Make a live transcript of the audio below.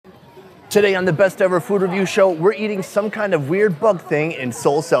Today on the Best Ever Food Review Show, we're eating some kind of weird bug thing in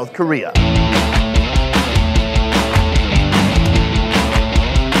Seoul, South Korea.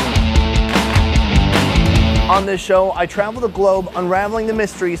 On this show, I travel the globe unraveling the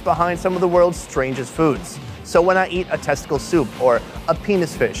mysteries behind some of the world's strangest foods. So when I eat a testicle soup or a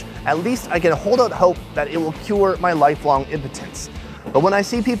penis fish, at least I can hold out hope that it will cure my lifelong impotence. But when I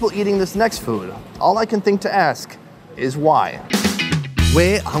see people eating this next food, all I can think to ask is why?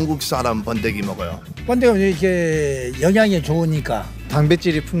 왜 한국 사람 번데기 먹어요? 번데기가 이렇게 영양이 좋으니까.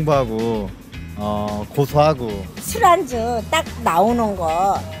 단백질이 풍부하고 고소하고. 술안주 딱 나오는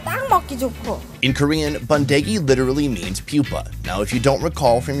거 딱 먹기 좋고. In Korean, bandegi literally means pupa. Now, if you don't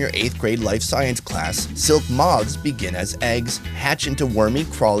recall from your 8th grade life science class, silk moths begin as eggs, hatch into wormy,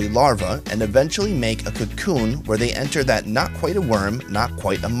 crawly larvae, and eventually make a cocoon where they enter that not quite a worm, not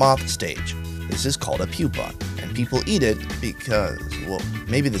quite a moth stage. This is called a pupa, and people eat it because, well,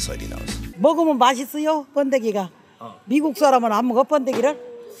 maybe this lady knows. 먹으면 맛있어요, 번데기가. 미국 사람은 안 먹어, 번데기를?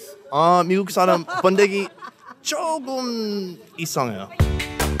 미국 사람 번데기 조금 이상해요.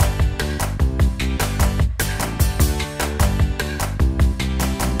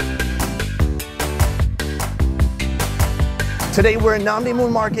 Today we're in Namdaemun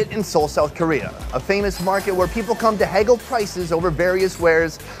Market in Seoul, South Korea, a famous market where people come to haggle prices over various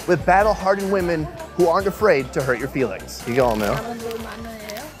wares with battle-hardened women who aren't afraid to hurt your feelings. You go, Mel.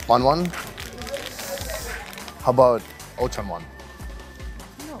 1,000? How about 5,000won?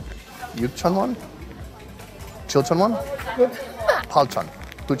 6,000won? 7,000won? 8,000?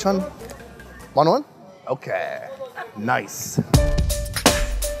 2,000? 1,000? Okay, nice.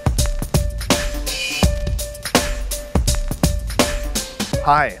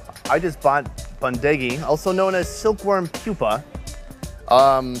 Hi, I just bought bandegi, also known as silkworm pupa.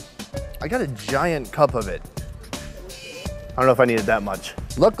 I got a giant cup of it. I don't know if I needed that much.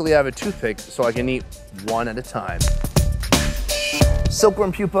 Luckily, I have a toothpick, so I can eat one at a time.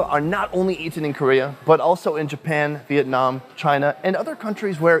 Silkworm pupa are not only eaten in Korea, but also in Japan, Vietnam, China, and other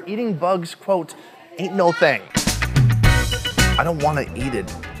countries where eating bugs, quote, ain't no thing. I don't want to eat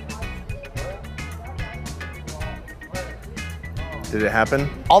it. Did it happen?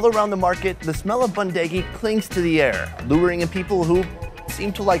 All around the market, the smell of bandegi clings to the air, luring in people who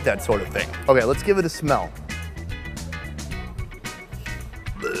seem to like that sort of thing. Okay, let's give it a smell.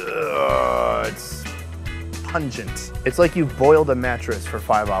 It's pungent. It's like you've boiled a mattress for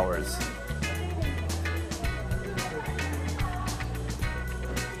 5 hours.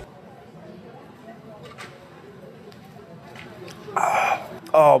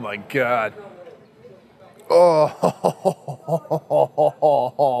 Oh my God. Oh,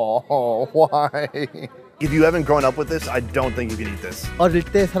 why? If you haven't grown up with this, I don't think you can eat this. 어릴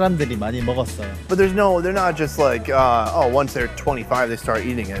때 사람들이 많이 먹었어요. But they're not just like, once they're 25, they start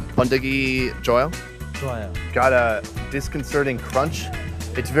eating it. 번데기 좋아요? 좋아요. Got a disconcerting crunch.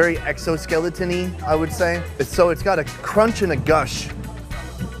 It's very exoskeleton-y, I would say. It's got a crunch and a gush.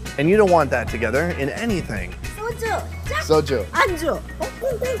 And you don't want that together in anything. 소주, 짝, 소주. 안주.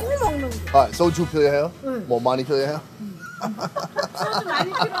 콩콩콩 먹는 거. 소주 필요해요? 뭐 많이 필요해요? 소주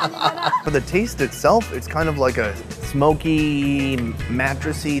많이 필요하니까. For the taste itself, it's kind of like a smoky,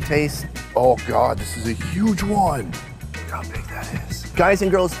 mattressy taste. Oh God, this is a huge one. Look how big that is. Guys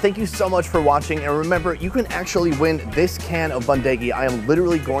and girls, thank you so much for watching. And remember, you can actually win this can of bandegi. I am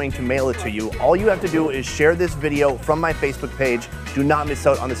literally going to mail it to you. All you have to do is share this video from my Facebook page. Do not miss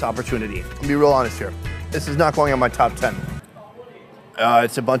out on this opportunity. I'll be real honest here. This is not going on my top 10.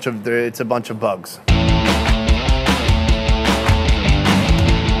 It's a bunch of bugs.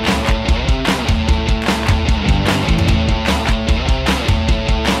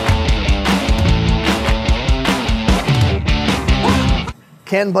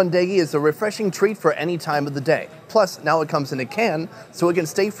 Canned bandegi is a refreshing treat for any time of the day. Plus, now it comes in a can, so it can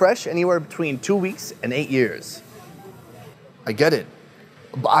stay fresh anywhere between 2 weeks and 8 years. I get it.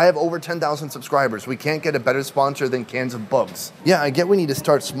 I have over 10,000 subscribers. We can't get a better sponsor than cans of bugs. Yeah, I get we need to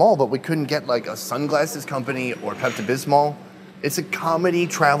start small, but we couldn't get like a sunglasses company or Pepto-Bismol. It's a comedy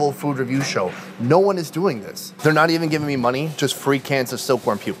travel food review show. No one is doing this. They're not even giving me money, just free cans of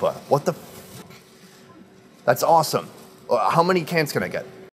silkworm pupa. What the? That's awesome. How many cans can I get?